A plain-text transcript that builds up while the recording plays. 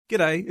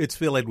G'day, it's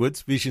Phil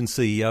Edwards, Vision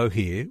CEO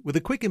here, with a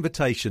quick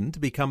invitation to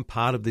become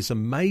part of this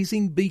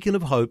amazing beacon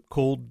of hope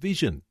called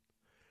Vision.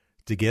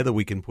 Together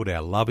we can put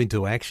our love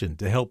into action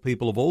to help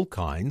people of all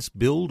kinds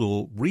build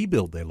or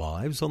rebuild their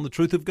lives on the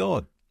truth of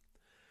God.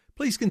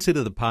 Please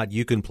consider the part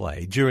you can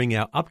play during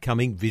our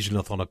upcoming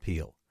Visionathon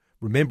appeal,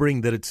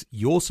 remembering that it's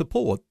your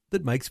support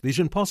that makes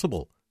Vision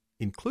possible,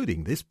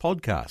 including this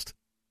podcast.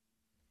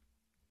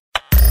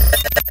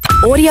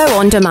 Audio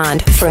on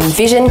demand from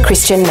Vision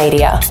Christian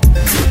Media.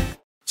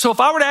 So if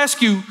I were to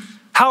ask you,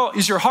 how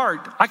is your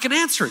heart? I can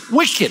answer it,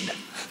 wicked.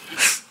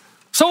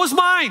 So is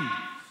mine.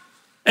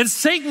 And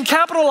Satan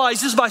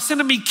capitalizes by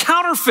sending me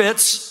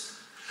counterfeits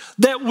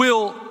that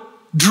will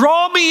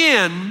draw me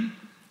in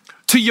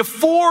to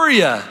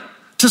euphoria,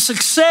 to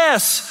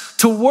success,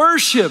 to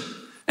worship.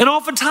 And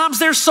oftentimes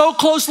they're so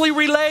closely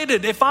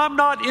related. If I'm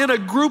not in a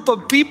group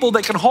of people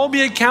that can hold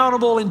me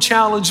accountable and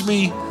challenge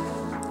me,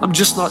 I'm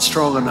just not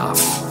strong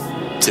enough.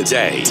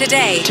 Today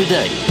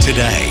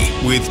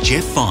with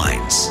Jeff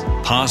Vines,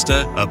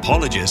 pastor,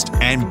 apologist,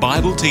 and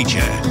Bible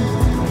teacher.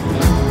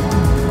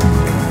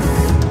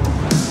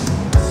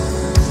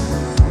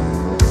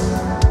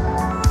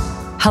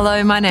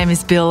 Hello, my name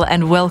is Bill,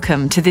 and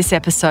welcome to this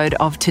episode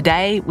of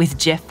Today with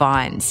Jeff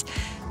Vines.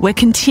 We're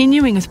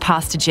continuing with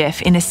Pastor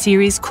Jeff in a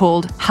series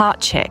called Heart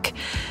Check.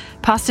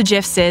 Pastor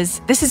Jeff says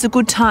this is a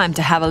good time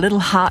to have a little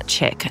heart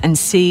check and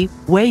see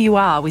where you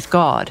are with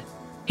God.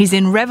 He's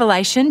in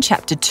Revelation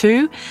chapter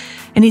 2,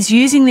 and he's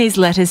using these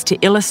letters to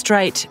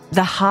illustrate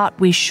the heart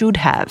we should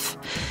have.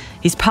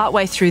 He's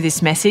partway through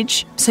this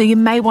message, so you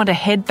may want to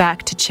head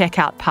back to check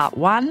out part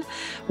 1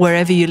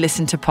 wherever you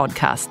listen to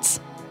podcasts.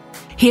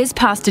 Here's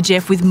Pastor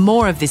Jeff with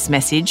more of this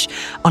message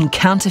on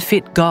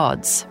counterfeit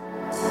gods.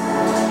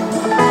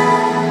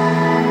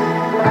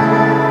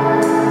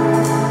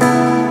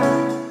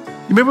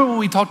 You remember when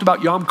we talked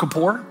about Yom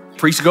Kippur?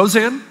 Priest goes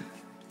in,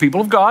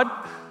 people of God.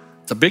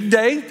 It's a big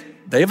day,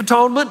 Day of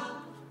Atonement.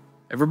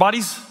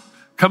 Everybody's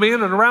come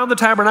in and around the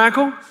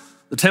tabernacle,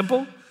 the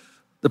temple.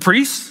 The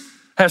priest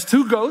has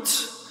 2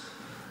 goats.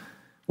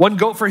 One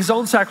goat for his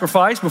own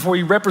sacrifice before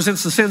he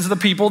represents the sins of the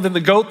people. Then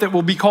the goat that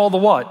will be called the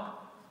what?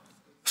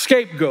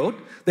 Scapegoat.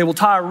 They will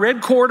tie a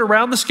red cord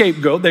around the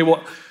scapegoat.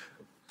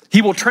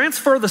 He will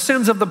transfer the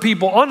sins of the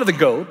people onto the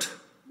goat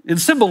in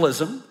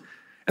symbolism.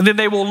 And then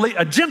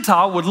a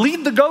Gentile would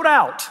lead the goat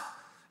out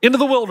into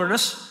the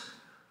wilderness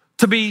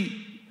to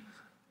be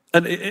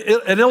an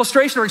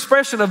illustration or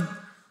expression of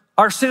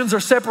our sins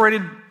are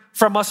separated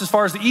from us as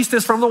far as the east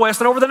is from the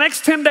west. And over the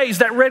next 10 days,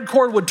 that red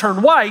cord would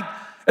turn white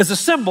as a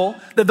symbol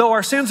that though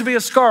our sins be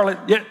as scarlet,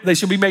 yet they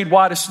shall be made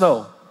white as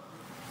snow.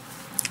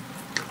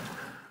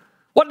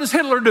 What does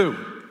Hitler do?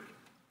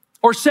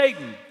 Or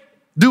Satan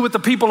do with the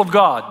people of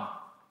God?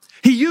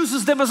 He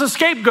uses them as a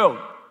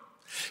scapegoat.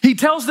 He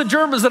tells the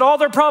Germans that all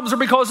their problems are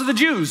because of the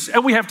Jews,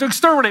 and we have to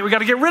exterminate. We got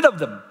to get rid of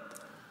them.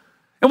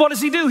 And what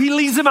does he do? He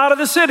leads them out of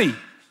the city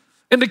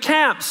into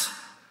camps.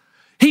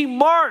 He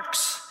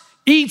marks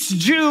each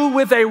Jew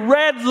with a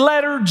red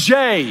letter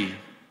J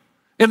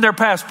in their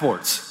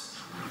passports.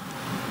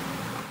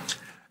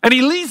 And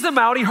he leads them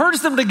out. He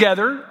herds them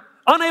together,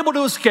 unable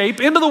to escape,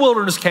 into the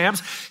wilderness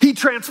camps. He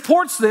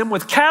transports them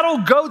with cattle,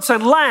 goats,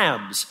 and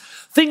lambs,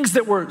 things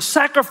that were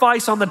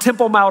sacrificed on the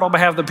Temple Mount on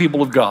behalf of the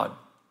people of God.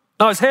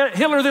 Now, is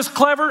Hitler this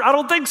clever? I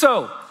don't think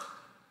so.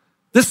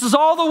 This is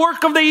all the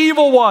work of the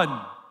evil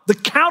one, the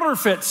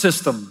counterfeit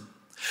system.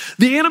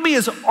 The enemy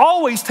is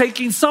always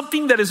taking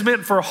something that is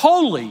meant for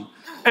holy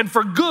and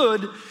for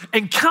good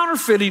and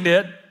counterfeiting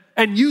it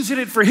and using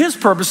it for his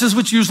purposes,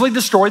 which usually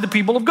destroy the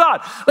people of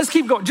God. Let's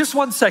keep going. Just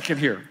 1 second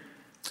here.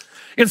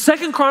 In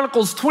 2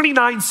 Chronicles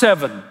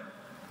 29:7,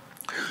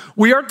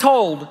 we are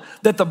told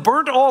that the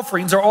burnt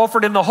offerings are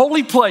offered in the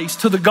holy place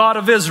to the God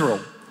of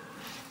Israel.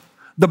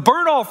 The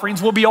burnt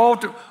offerings will be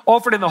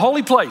offered in the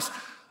holy place.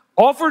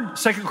 Offered,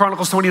 2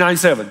 Chronicles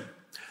 29:7.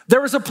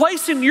 There is a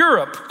place in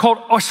Europe called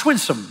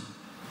Auschwitz.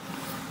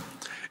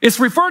 It's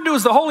referred to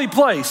as the holy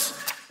place,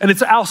 and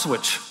it's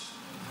Auschwitz.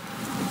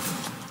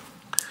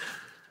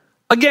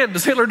 Again,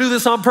 does Hitler do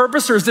this on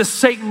purpose, or is this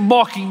Satan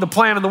mocking the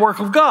plan and the work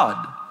of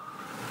God?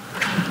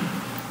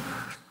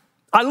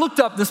 I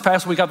looked up this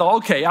past week. I thought,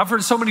 okay, I've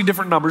heard so many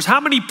different numbers. How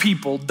many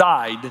people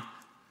died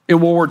in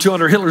World War II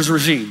under Hitler's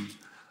regime?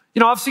 You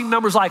know, I've seen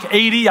numbers like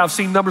 80. I've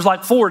seen numbers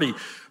like 40.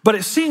 But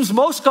it seems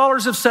most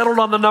scholars have settled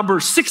on the number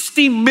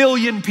 60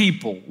 million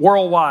people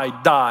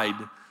worldwide died.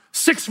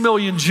 6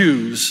 million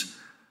Jews.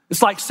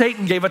 It's like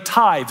Satan gave a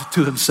tithe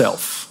to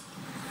himself.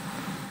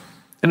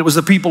 And it was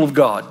the people of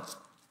God.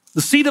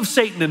 The seed of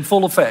Satan in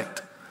full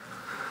effect.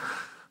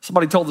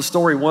 Somebody told the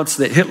story once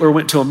that Hitler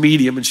went to a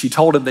medium and she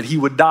told him that he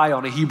would die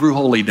on a Hebrew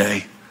holy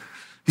day.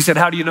 He said,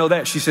 how do you know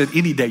that? She said,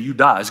 any day you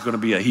die is going to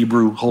be a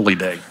Hebrew holy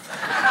day.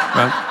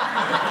 Right?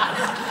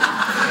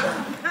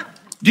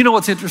 Do you know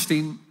what's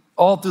interesting?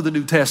 All through the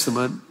New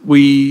Testament,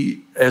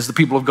 we, as the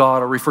people of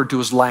God, are referred to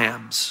as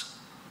lambs.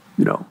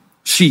 You know,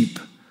 sheep.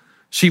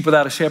 Sheep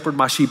without a shepherd,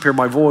 my sheep hear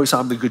my voice.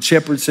 I'm the good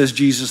shepherd, says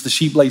Jesus. The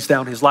sheep lays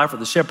down his life, or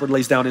the shepherd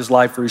lays down his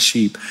life for his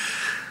sheep.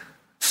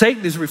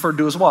 Satan is referred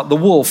to as what? The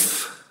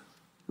wolf.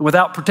 And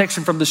without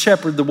protection from the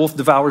shepherd, the wolf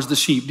devours the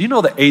sheep. Do you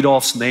know that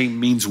Adolf's name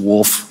means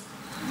wolf?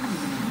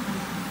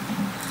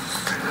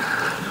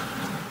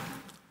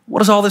 What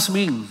does all this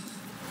mean?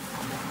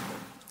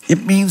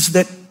 It means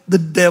that the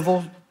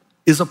devil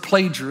is a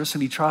plagiarist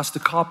and he tries to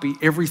copy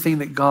everything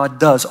that God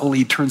does, only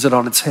he turns it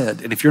on its head.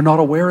 And if you're not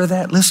aware of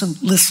that, listen.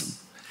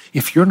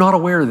 If you're not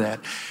aware of that,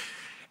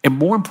 and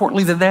more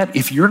importantly than that,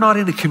 if you're not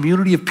in a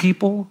community of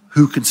people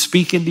who can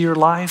speak into your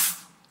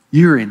life,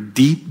 you're in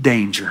deep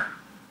danger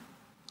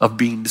of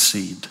being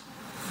deceived.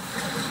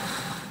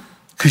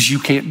 Because you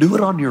can't do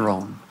it on your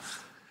own.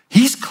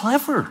 He's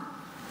clever.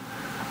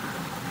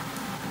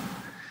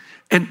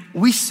 And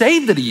we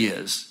say that he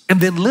is,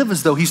 and then live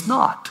as though he's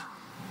not.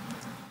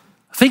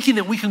 Thinking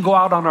that we can go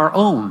out on our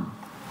own.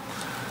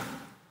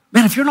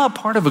 Man, if you're not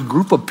part of a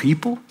group of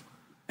people,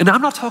 and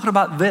I'm not talking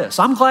about this,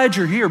 I'm glad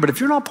you're here, but if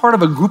you're not part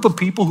of a group of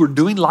people who are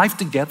doing life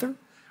together,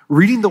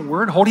 reading the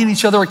word, holding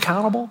each other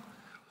accountable,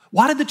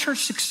 why did the church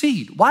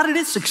succeed? Why did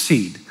it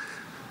succeed?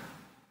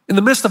 In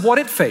the midst of what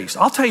it faced.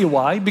 I'll tell you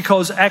why.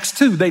 Because Acts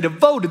 2, they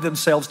devoted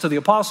themselves to the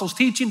apostles'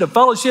 teaching, to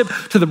fellowship,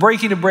 to the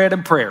breaking of bread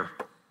and prayer.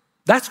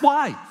 That's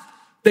why.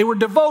 They were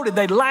devoted.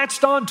 They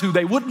latched onto.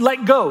 They wouldn't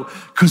let go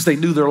because they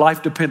knew their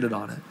life depended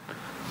on it.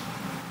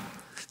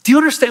 Do you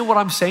understand what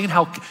I'm saying?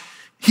 How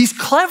he's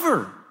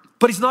clever,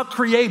 but he's not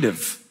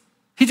creative.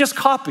 He just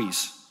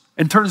copies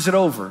and turns it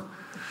over.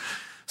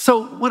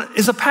 So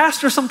as a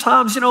pastor,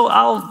 sometimes,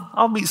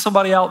 I'll meet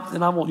somebody out,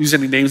 and I won't use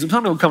any names.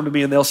 Somebody will come to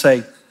me and they'll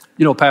say,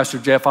 Pastor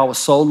Jeff, I was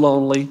so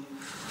lonely,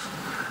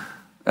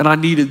 and I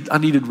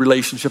needed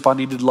relationship. I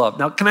needed love.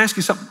 Now, can I ask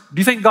you something? Do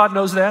you think God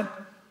knows that?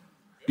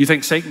 Do you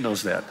think Satan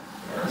knows that?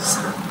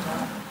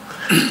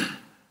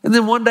 And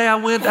then one day I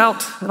went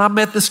out and I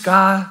met this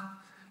guy,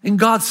 and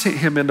God sent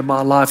him into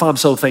my life. I'm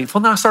so thankful.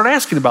 And then I started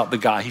asking about the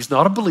guy. He's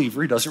not a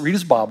believer. He doesn't read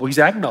his Bible. He's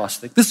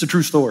agnostic. This is a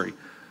true story.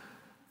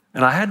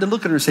 And I had to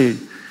look at her and say,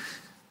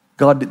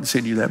 God didn't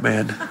send you that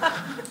man.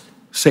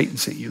 Satan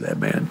sent you that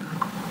man.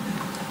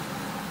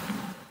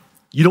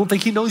 You don't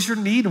think he knows your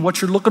need and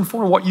what you're looking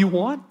for and what you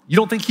want? You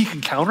don't think he can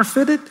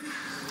counterfeit it?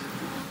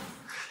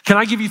 Can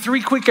I give you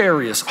 3 quick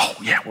areas? Oh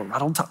yeah, we're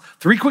right on top.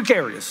 3 quick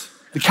areas,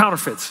 the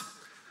counterfeits.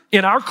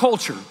 In our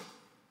culture,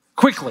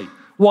 quickly.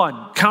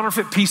 1,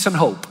 counterfeit peace and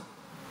hope.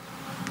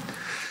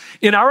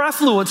 In our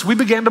affluence, we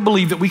began to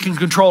believe that we can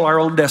control our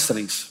own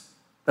destinies.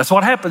 That's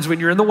what happens when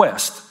you're in the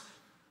West.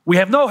 We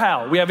have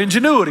know-how, we have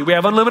ingenuity, we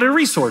have unlimited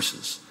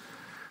resources.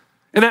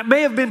 And that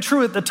may have been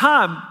true at the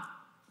time,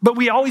 but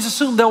we always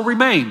assume they'll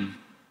remain,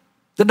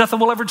 that nothing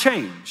will ever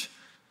change.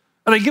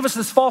 And they give us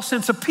this false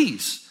sense of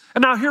peace.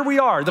 And now here we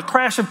are, the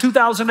crash of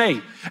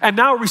 2008, and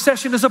now a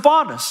recession is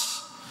upon us.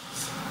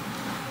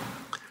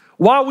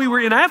 While we were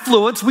in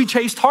affluence, we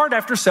chased hard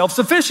after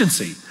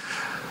self-sufficiency.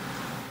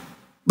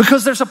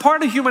 Because there's a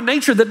part of human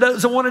nature that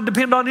doesn't want to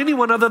depend on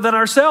anyone other than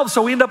ourselves,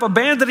 so we end up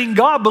abandoning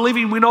God,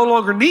 believing we no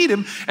longer need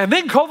him, and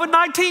then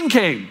COVID-19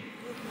 came.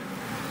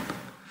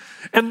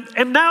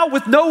 And now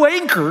with no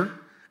anchor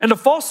and a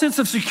false sense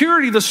of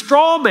security, the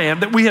straw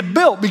man that we had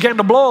built began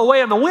to blow away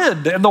in the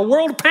wind, and the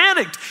world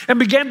panicked and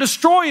began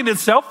destroying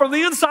itself from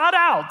the inside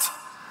out.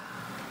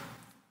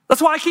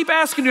 That's why I keep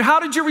asking you,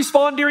 how did you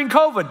respond during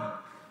COVID?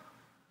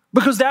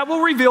 Because that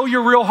will reveal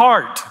your real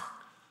heart,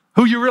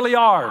 who you really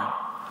are.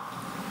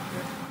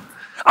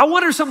 I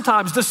wonder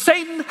sometimes, does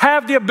Satan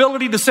have the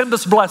ability to send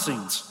us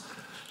blessings?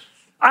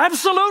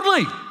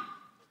 Absolutely.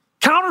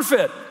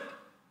 Counterfeit.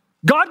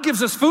 God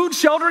gives us food,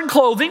 shelter, and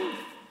clothing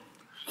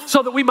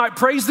so that we might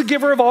praise the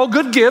giver of all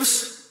good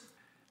gifts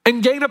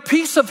and gain a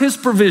piece of his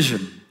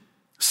provision.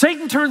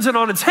 Satan turns it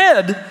on its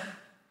head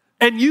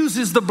and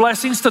uses the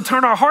blessings to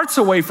turn our hearts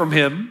away from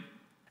him.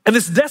 And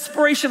this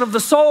desperation of the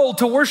soul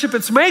to worship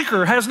its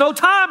maker has no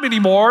time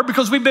anymore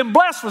because we've been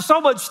blessed with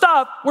so much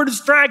stuff, we're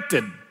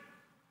distracted.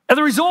 And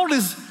the result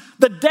is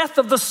the death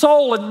of the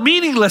soul and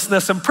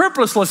meaninglessness and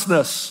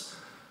purposelessness.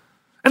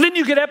 And then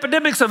you get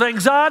epidemics of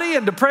anxiety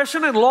and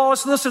depression and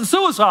lawlessness and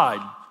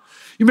suicide.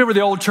 You remember the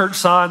old church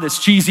sign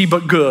that's cheesy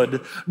but good.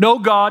 No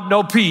God,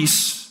 no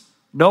peace.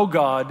 No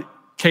God,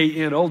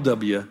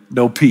 K-N-O-W,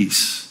 no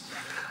peace.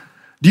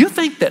 Do you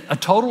think that a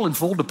total and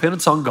full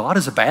dependence on God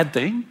is a bad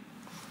thing?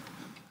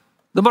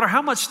 No matter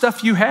how much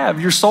stuff you have,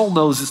 your soul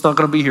knows it's not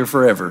going to be here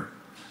forever.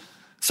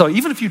 So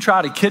even if you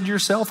try to kid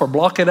yourself or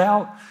block it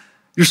out,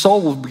 your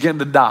soul will begin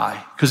to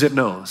die because it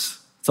knows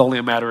it's only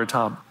a matter of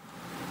time.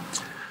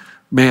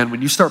 Man,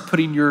 when you start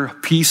putting your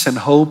peace and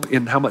hope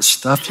in how much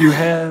stuff you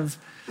have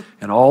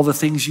and all the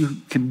things you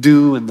can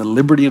do and the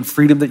liberty and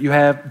freedom that you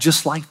have,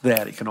 just like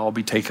that, it can all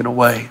be taken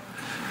away.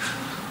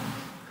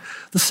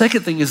 The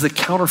second thing is the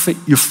counterfeit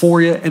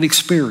euphoria and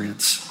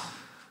experience.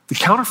 The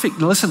counterfeit,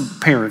 listen,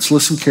 parents,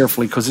 listen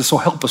carefully because this will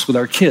help us with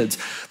our kids.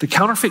 The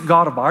counterfeit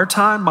God of our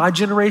time, my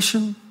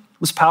generation,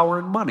 was power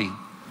and money.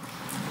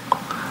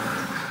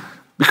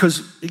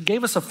 Because it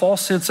gave us a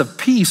false sense of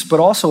peace,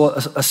 but also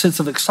a sense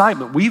of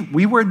excitement.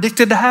 We were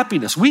addicted to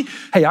happiness.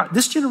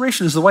 This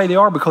generation is the way they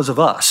are because of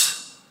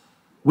us.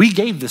 We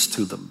gave this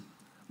to them.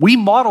 We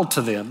modeled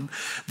to them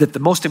that the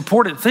most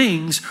important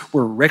things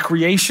were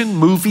recreation,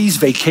 movies,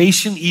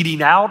 vacation,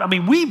 eating out. I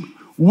mean,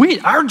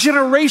 our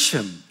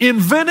generation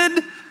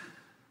invented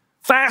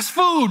fast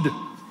food.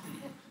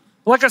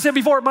 Like I said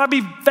before, it might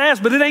be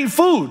fast, but it ain't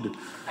food.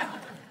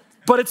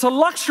 But it's a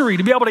luxury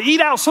to be able to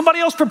eat out. Somebody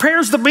else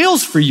prepares the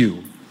meals for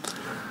you.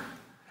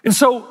 And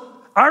so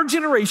our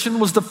generation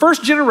was the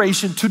first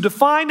generation to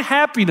define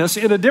happiness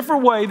in a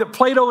different way that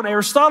Plato and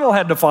Aristotle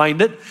had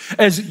defined it,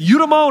 as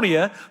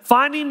eudaimonia,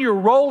 finding your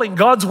role in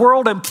God's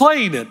world and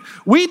playing it.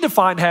 We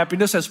define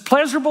happiness as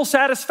pleasurable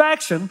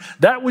satisfaction,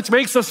 that which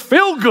makes us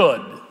feel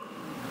good.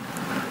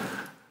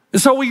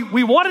 And so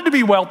we wanted to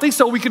be wealthy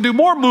so we could do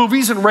more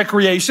movies and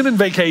recreation and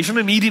vacation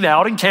and eating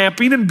out and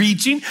camping and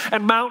beaching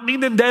and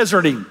mountaining and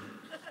deserting.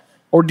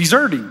 Or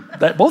deserting,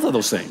 both of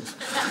those things.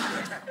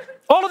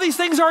 All of these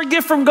things are a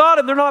gift from God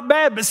and they're not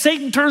bad, but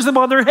Satan turns them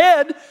on their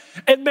head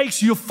and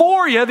makes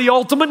euphoria the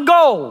ultimate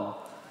goal.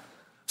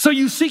 So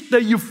you seek the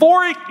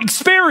euphoric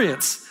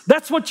experience.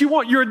 That's what you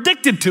want. You're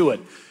addicted to it,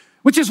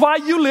 which is why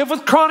you live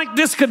with chronic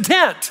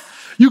discontent.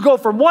 You go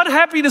from one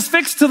happiness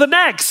fix to the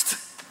next.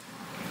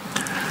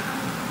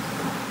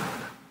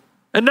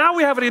 And now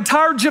we have an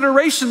entire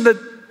generation that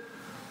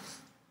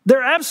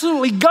they're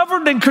absolutely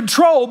governed and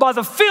controlled by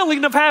the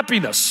feeling of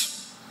happiness.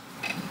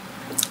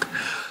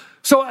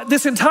 So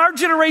this entire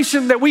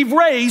generation that we've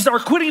raised are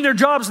quitting their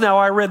jobs now,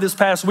 I read this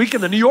past week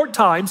in the New York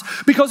Times,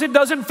 because it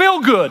doesn't feel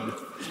good.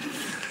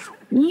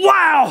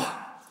 Wow.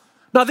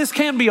 Now this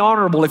can be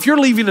honorable. If you're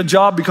leaving a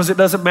job because it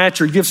doesn't match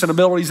your gifts and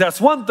abilities,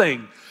 that's one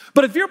thing.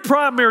 But if your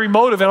primary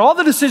motive and all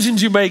the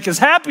decisions you make is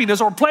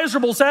happiness or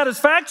pleasurable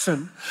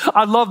satisfaction,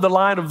 I love the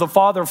line of the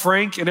father,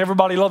 Frank, and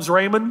Everybody Loves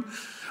Raymond.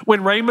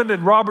 When Raymond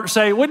and Robert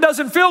say, well, it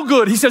doesn't feel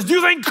good. He says, do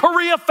you think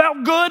Korea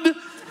felt good?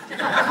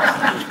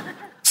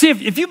 See,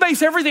 if you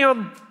base everything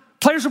on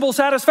pleasurable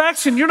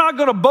satisfaction, you're not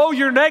going to bow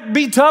your neck,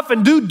 be tough,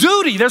 and do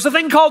duty. There's a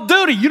thing called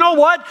duty. You know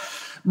what?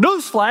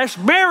 Newsflash,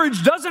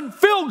 marriage doesn't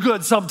feel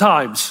good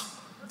sometimes.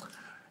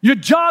 Your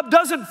job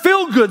doesn't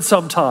feel good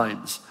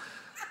sometimes.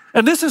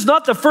 And this is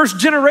not the first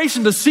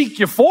generation to seek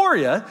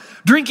euphoria.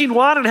 Drinking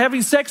wine and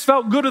having sex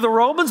felt good to the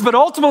Romans, but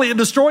ultimately it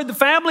destroyed the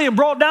family and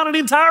brought down an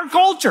entire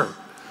culture.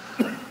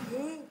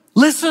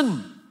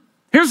 Listen,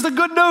 here's the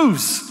good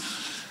news.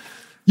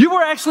 You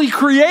were actually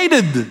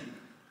created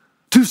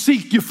to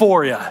seek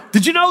euphoria.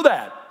 Did you know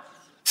that?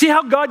 See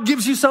how God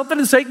gives you something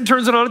and Satan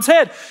turns it on its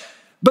head.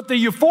 But the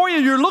euphoria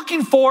you're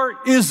looking for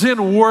is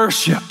in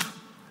worship,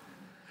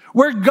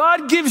 where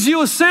God gives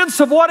you a sense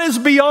of what is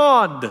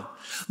beyond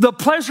the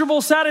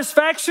pleasurable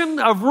satisfaction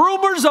of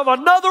rumors of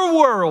another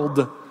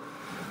world.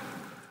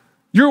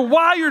 You're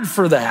wired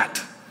for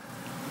that.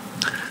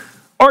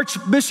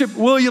 Archbishop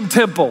William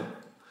Temple,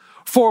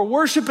 for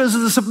worship is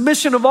the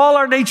submission of all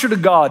our nature to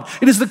God.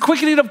 It is the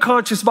quickening of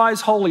conscience by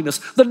His holiness,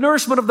 the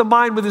nourishment of the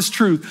mind with His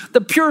truth, the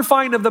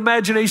purifying of the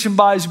imagination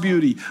by His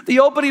beauty,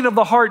 the opening of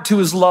the heart to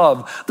His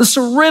love, the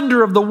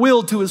surrender of the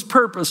will to His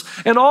purpose,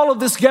 and all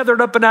of this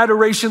gathered up in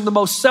adoration, the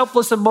most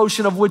selfless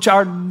emotion of which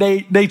our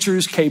nature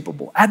is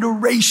capable.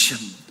 Adoration.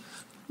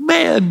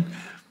 Man,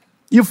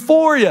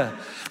 euphoria.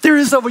 There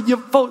is a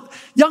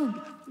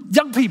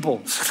young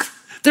people.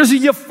 There's a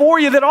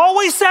euphoria that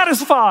always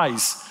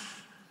satisfies.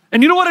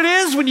 And you know what it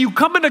is? When you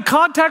come into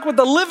contact with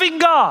the living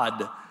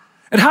God.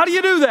 And how do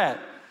you do that?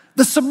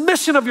 The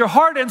submission of your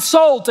heart and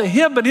soul to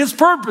Him and His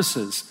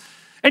purposes.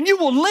 And you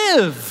will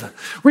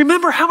live.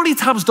 Remember, how many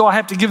times do I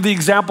have to give the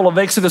example of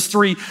Exodus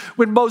 3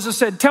 when Moses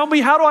said, tell me,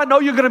 how do I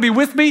know you're going to be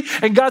with me?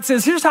 And God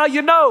says, here's how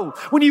you know.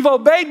 When you've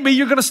obeyed me,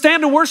 you're going to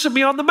stand and worship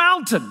me on the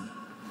mountain.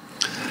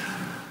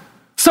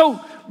 So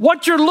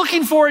what you're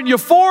looking for in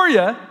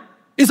euphoria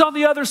is on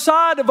the other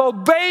side of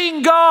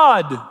obeying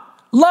God,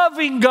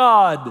 loving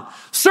God,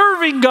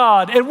 serving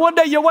God. And one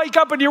day you wake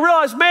up and you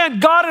realize, man,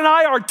 God and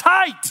I are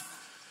tight.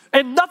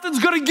 And nothing's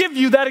going to give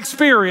you that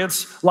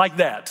experience like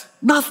that.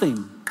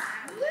 Nothing.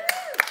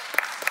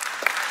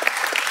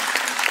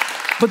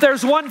 But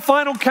there's one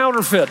final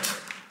counterfeit.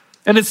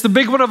 And it's the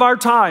big one of our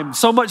time.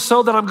 So much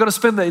so that I'm going to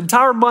spend the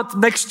entire month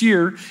next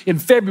year in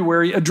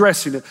February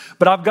addressing it.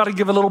 But I've got to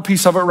give a little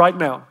piece of it right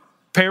now.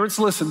 Parents,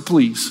 listen,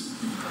 please.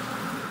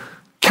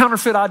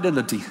 Counterfeit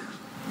identity.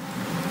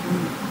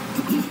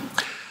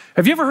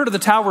 Have you ever heard of the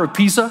Tower of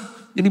Pisa?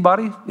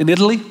 Anybody? In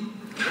Italy?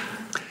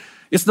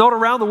 It's known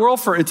around the world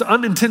for its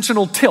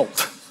unintentional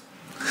tilt.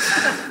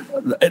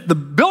 The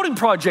building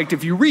project,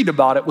 if you read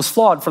about it, was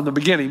flawed from the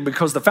beginning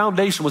because the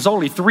foundation was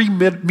only 3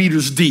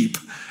 meters deep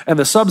and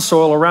the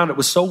subsoil around it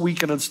was so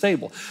weak and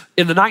unstable.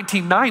 In the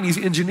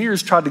 1990s,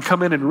 engineers tried to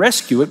come in and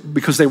rescue it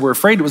because they were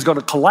afraid it was going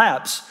to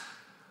collapse.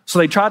 So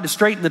they tried to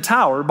straighten the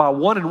tower by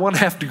 1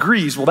 1/2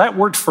 degrees. Well, that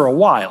worked for a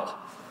while.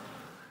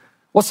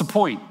 What's the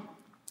point?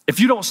 If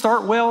you don't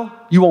start well,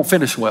 you won't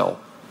finish well.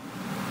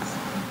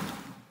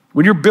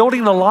 When you're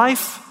building a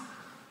life,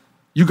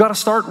 you got to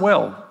start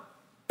well.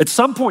 At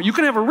some point, you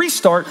can have a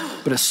restart,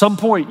 but at some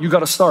point, you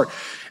got to start.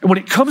 And when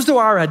it comes to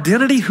our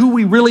identity, who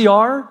we really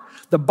are,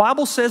 the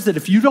Bible says that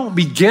if you don't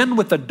begin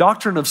with the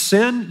doctrine of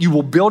sin, you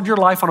will build your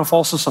life on a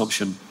false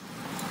assumption.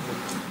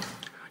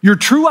 Your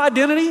true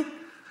identity,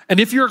 and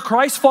if you're a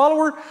Christ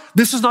follower,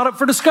 this is not up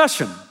for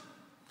discussion.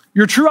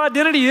 Your true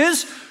identity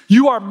is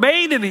you are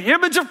made in the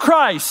image of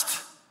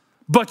Christ,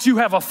 but you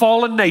have a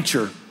fallen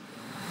nature.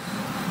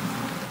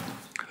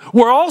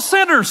 We're all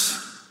sinners.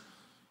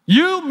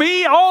 You,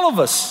 me, all of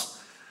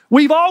us.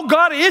 We've all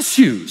got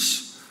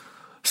issues.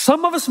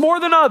 Some of us more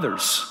than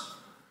others,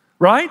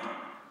 right?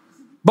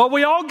 But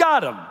we all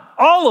got them,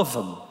 all of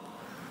them.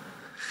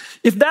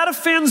 If that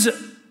offends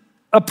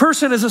a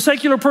person as a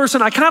secular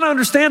person, I kind of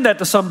understand that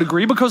to some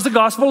degree because the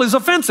gospel is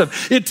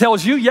offensive. It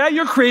tells you, yeah,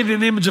 you're created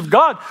in the image of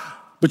God,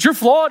 but you're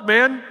flawed,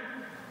 man.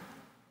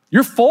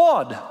 You're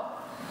flawed.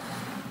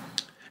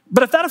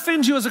 But if that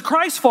offends you as a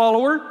Christ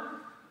follower,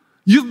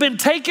 you've been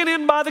taken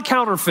in by the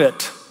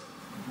counterfeit.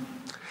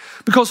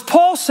 Because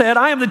Paul said,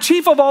 I am the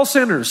chief of all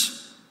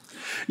sinners.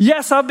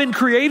 Yes, I've been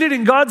created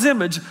in God's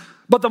image,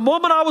 but the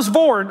moment I was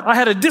born, I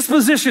had a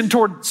disposition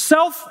toward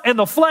self and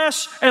the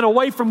flesh and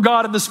away from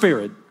God and the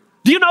Spirit.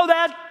 Do you know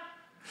that?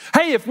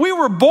 Hey, if we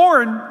were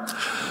born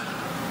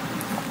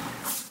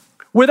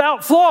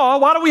without flaw,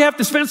 why do we have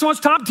to spend so much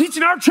time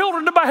teaching our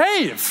children to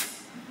behave?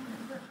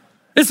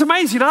 It's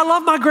amazing. I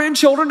love my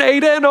grandchildren,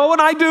 Ada and Owen,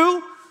 I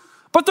do,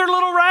 but they're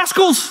little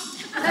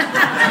rascals.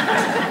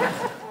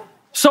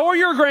 So are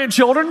your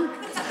grandchildren.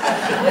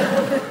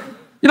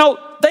 You know,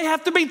 they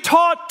have to be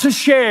taught to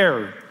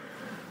share.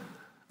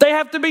 They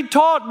have to be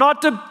taught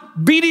not to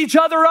beat each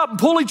other up and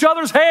pull each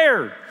other's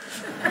hair.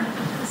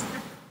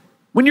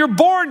 When you're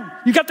born,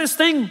 you got this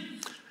thing,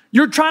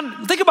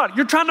 think about it,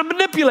 you're trying to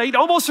manipulate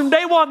almost from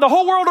day one the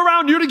whole world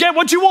around you to get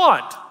what you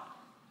want.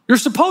 You're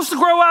supposed to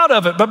grow out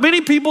of it, but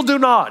many people do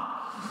not.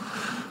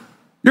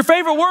 Your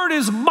favorite word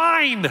is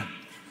mine.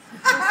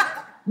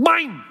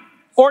 Mine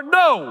or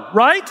no,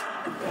 right?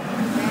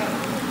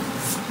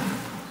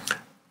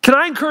 Can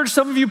I encourage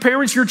some of you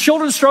parents, your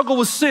children struggle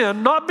with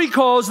sin, not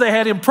because they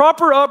had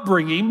improper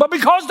upbringing, but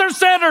because they're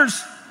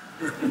sinners.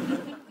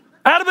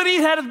 Adam and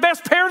Eve had the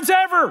best parents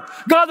ever.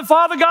 God the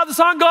Father, God the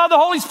Son, God the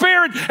Holy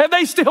Spirit, and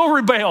they still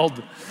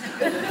rebelled.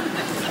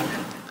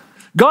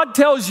 God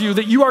tells you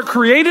that you are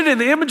created in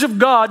the image of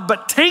God,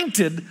 but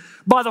tainted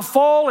by the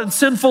fall and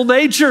sinful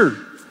nature.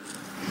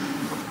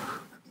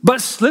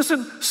 But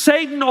listen,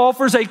 Satan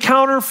offers a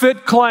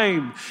counterfeit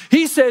claim.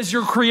 He says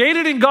you're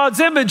created in God's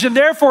image and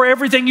therefore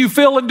everything you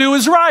feel and do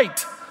is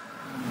right.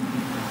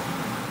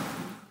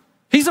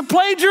 He's a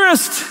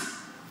plagiarist.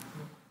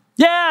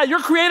 Yeah, you're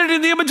created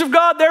in the image of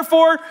God,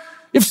 therefore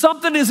if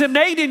something is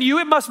innate in you,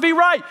 it must be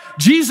right.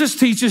 Jesus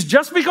teaches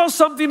just because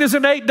something is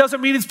innate doesn't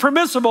mean it's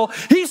permissible.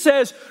 He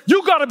says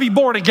you got to be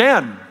born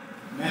again.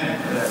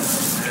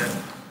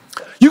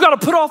 You got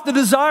to put off the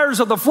desires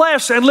of the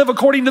flesh and live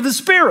according to the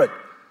Spirit.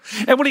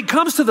 And when it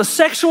comes to the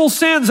sexual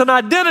sins and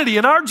identity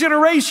in our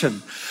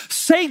generation,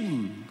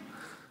 Satan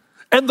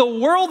and the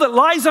world that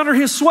lies under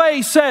his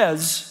sway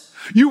says,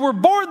 you were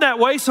born that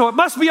way, so it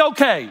must be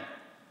okay.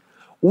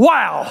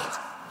 Wow.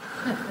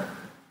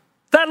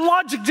 That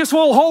logic just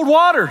won't hold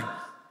water.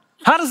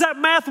 How does that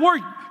math work?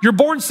 You're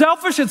born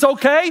selfish, it's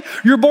okay.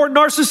 You're born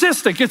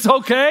narcissistic, it's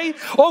okay.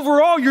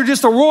 Overall, you're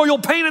just a royal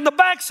pain in the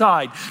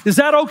backside. Is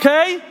that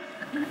okay?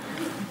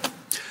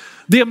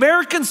 The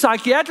American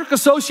Psychiatric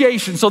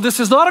Association, so this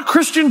is not a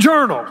Christian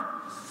journal,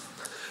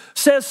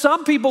 says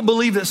some people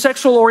believe that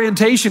sexual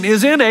orientation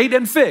is innate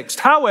and fixed.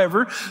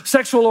 However,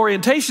 sexual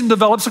orientation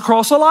develops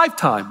across a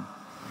lifetime.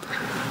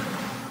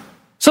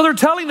 So they're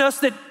telling us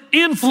that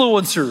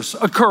influencers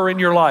occur in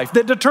your life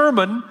that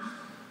determine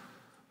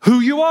who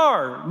you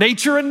are,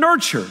 nature and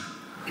nurture.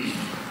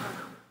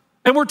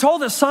 And we're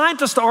told that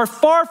scientists are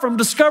far from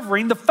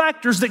discovering the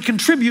factors that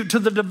contribute to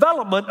the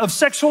development of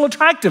sexual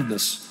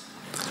attractiveness.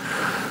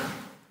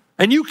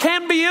 And you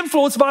can be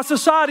influenced by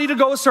society to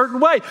go a certain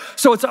way.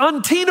 So it's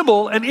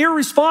untenable and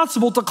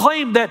irresponsible to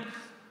claim that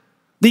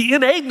the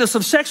innateness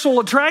of sexual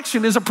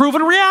attraction is a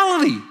proven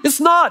reality. It's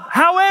not.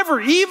 However,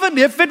 even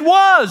if it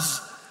was,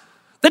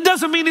 that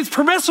doesn't mean it's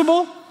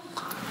permissible.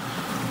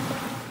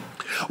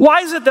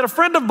 Why is it that a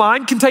friend of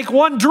mine can take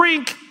one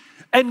drink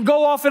and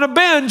go off in a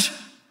binge,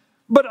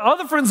 but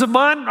other friends of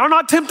mine are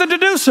not tempted to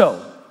do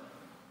so?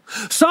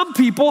 Some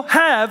people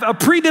have a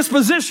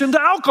predisposition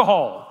to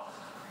alcohol.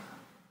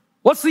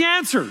 What's the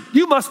answer?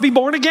 You must be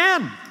born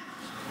again.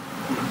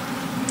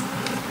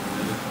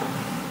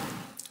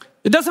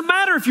 It doesn't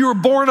matter if you were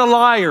born a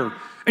liar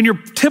and your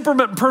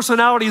temperament and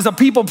personality is a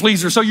people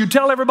pleaser, so you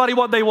tell everybody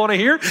what they want to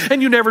hear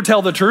and you never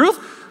tell the truth.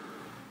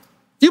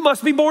 You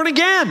must be born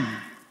again.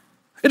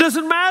 It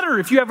doesn't matter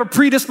if you have a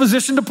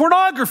predisposition to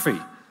pornography.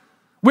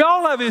 We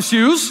all have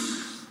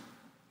issues.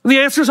 The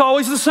answer is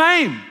always the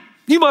same.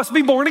 You must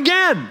be born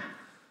again.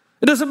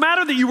 It doesn't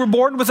matter that you were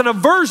born with an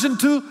aversion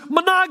to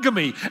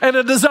monogamy and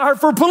a desire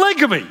for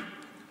polygamy.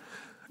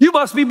 You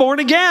must be born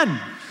again.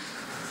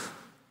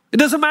 It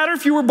doesn't matter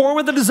if you were born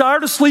with a desire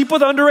to sleep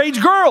with underage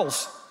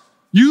girls.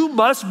 You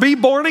must be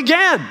born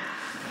again.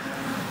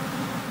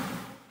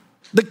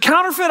 The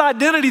counterfeit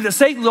identity that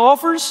Satan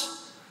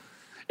offers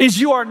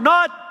is you are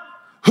not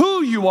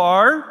who you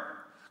are,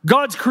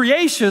 God's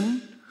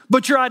creation,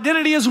 But your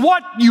identity is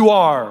what you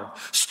are.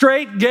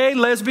 Straight, gay,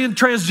 lesbian,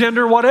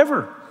 transgender,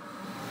 whatever.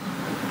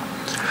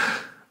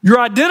 Your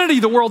identity,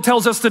 the world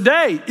tells us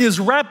today, is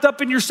wrapped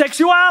up in your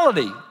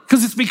sexuality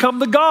because it's become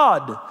the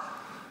God.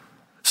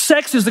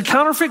 Sex is the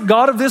counterfeit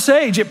God of this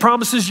age. It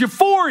promises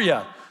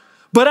euphoria.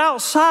 But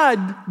outside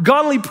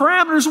godly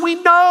parameters, we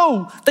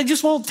know. They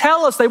just won't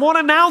tell us. They won't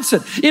announce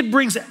it. It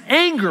brings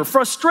anger,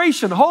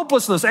 frustration,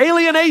 hopelessness,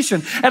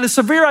 alienation, and a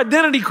severe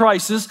identity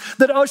crisis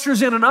that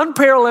ushers in an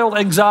unparalleled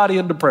anxiety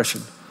and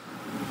depression.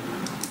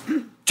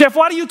 Jeff,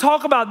 why do you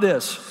talk about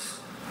this?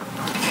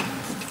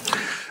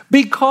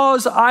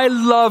 Because I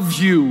love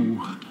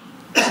you.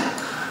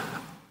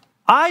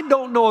 I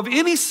don't know of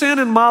any sin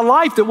in my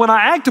life that when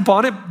I act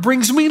upon it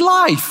brings me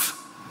life.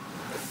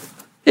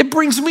 It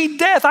brings me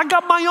death. I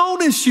got my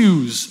own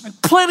issues,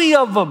 plenty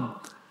of them.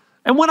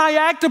 And when I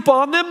act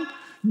upon them,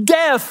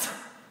 death.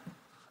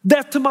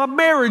 Death to my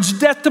marriage,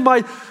 death to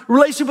my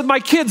relationship with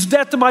my kids,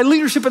 death to my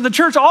leadership in the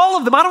church, all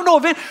of them. I don't know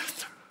if it.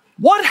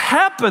 What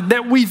happened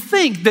that we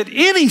think that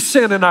any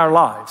sin in our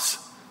lives,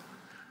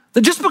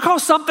 that just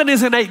because something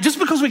is innate, just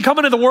because we come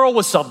into the world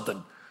with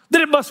something, that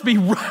it must be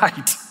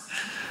right.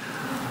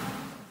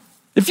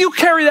 If you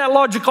carry that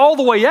logic all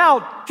the way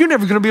out, you're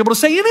never going to be able to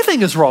say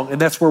anything is wrong,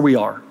 and that's where we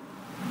are.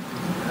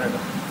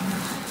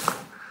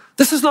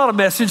 This is not a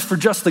message for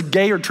just the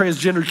gay or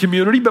transgender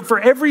community, but for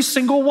every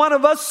single one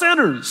of us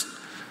sinners.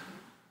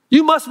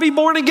 You must be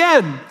born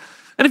again.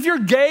 And if you're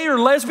gay or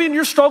lesbian,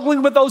 you're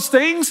struggling with those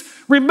things,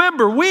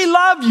 remember, we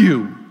love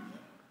you.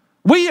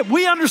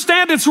 We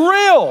understand it's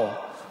real.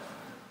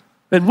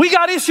 And we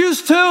got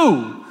issues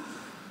too.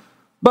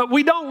 But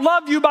we don't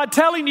love you by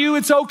telling you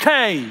it's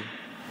okay.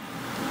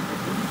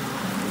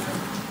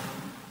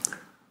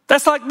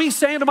 That's like me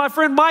saying to my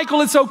friend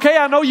Michael, it's okay,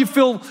 I know you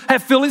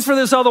have feelings for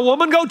this other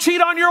woman, go cheat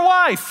on your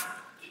wife.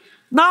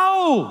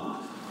 No.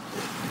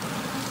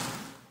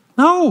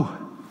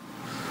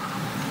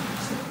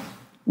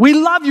 We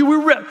love you. We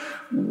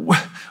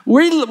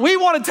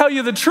want to tell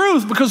you the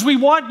truth because we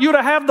want you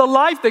to have the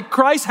life that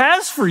Christ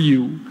has for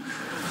you.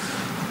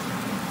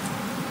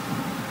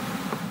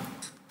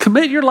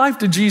 Commit your life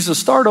to Jesus.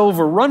 Start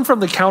over. Run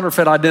from the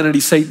counterfeit identity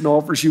Satan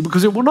offers you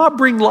because it will not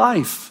bring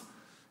life.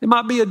 It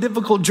might be a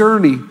difficult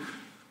journey.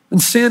 And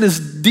sin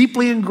is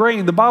deeply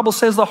ingrained. The Bible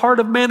says the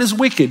heart of man is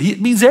wicked. It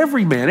means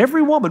every man,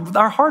 every woman.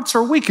 Our hearts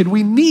are wicked.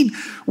 We need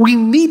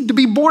to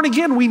be born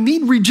again. We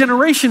need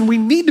regeneration. We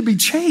need to be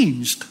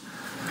changed.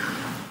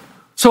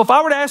 So if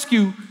I were to ask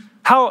you,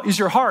 how is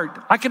your heart?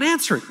 I can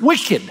answer it.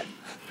 Wicked.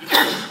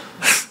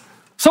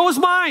 So is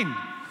mine.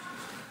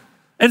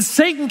 And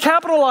Satan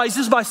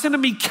capitalizes by sending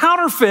me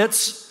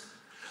counterfeits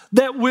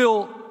that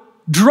will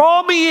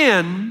draw me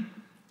in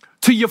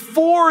to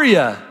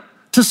euphoria,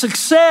 to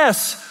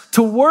success,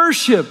 to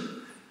worship.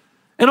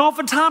 And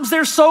oftentimes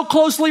they're so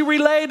closely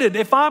related.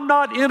 If I'm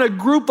not in a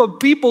group of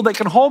people that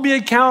can hold me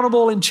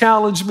accountable and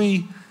challenge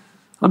me,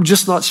 I'm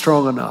just not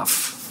strong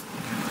enough.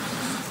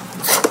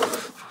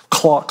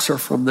 Clocks are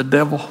from the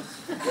devil.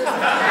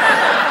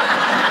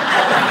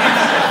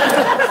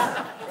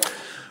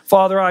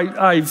 Father,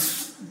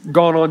 I've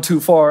gone on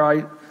too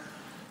far.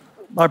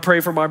 I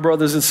pray for my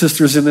brothers and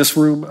sisters in this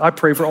room. I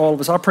pray for all of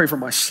us. I pray for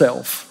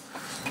myself.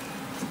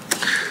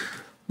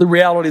 The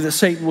reality that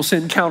Satan will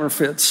send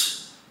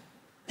counterfeits.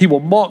 He will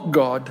mock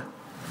God.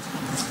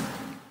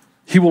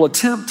 He will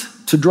attempt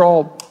to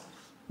draw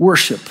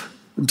worship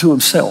into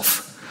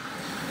himself.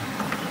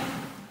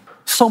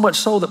 So much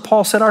so that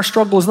Paul said our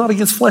struggle is not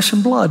against flesh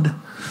and blood.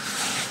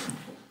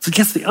 It's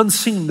against the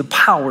unseen, the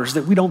powers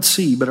that we don't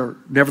see but are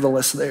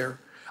nevertheless there.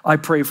 I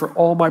pray for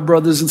all my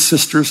brothers and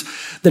sisters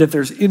that if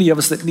there's any of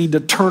us that need to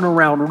turn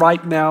around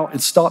right now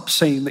and stop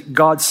saying that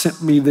God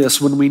sent me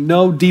this when we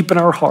know deep in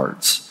our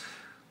hearts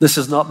this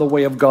is not the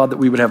way of God, that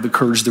we would have the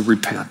courage to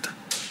repent.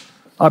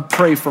 I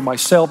pray for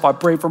myself. I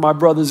pray for my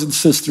brothers and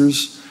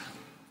sisters.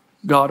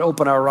 God,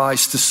 open our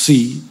eyes to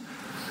see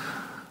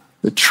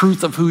the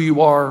truth of who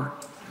you are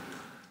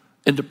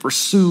and to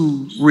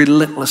pursue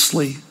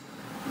relentlessly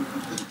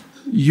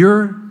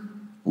your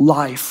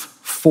life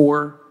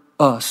for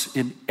us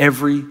in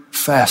every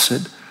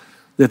facet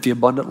that the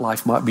abundant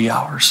life might be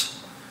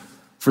ours.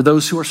 For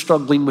those who are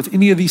struggling with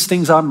any of these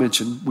things I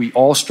mentioned, we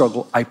all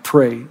struggle. I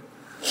pray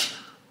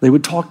they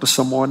would talk to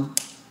someone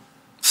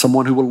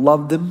who will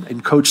love them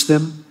and coach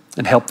them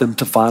and help them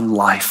to find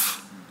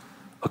life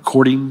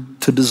according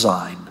to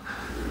design.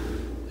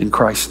 In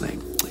Christ's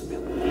name,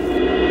 amen.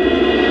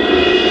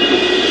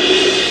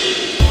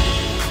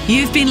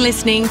 You've been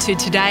listening to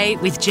Today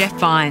with Jeff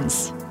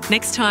Vines.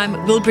 Next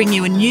time, we'll bring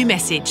you a new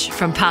message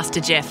from Pastor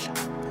Jeff.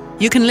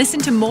 You can listen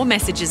to more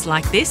messages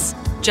like this.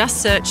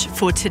 Just search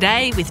for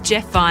Today with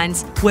Jeff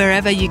Vines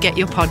wherever you get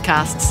your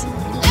podcasts.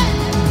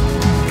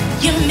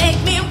 You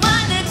make me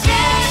wanna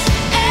dance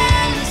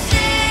and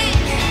sing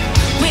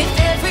with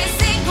every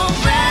single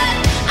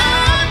breath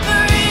I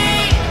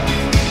breathe.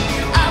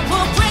 I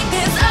will bring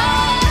this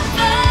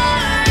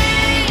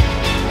offering.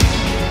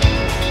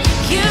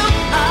 You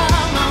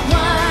are my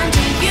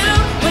wonder. You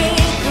bring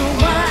the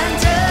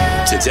wonder.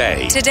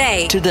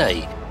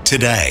 Today.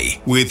 Today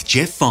with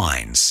Jeff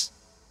Vines.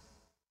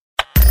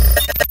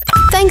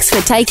 Thanks for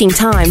taking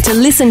time to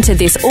listen to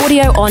this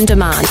audio on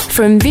demand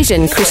from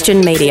Vision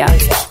Christian Media.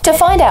 To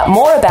find out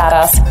more about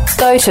us,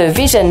 go to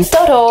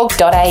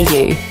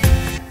vision.org.au.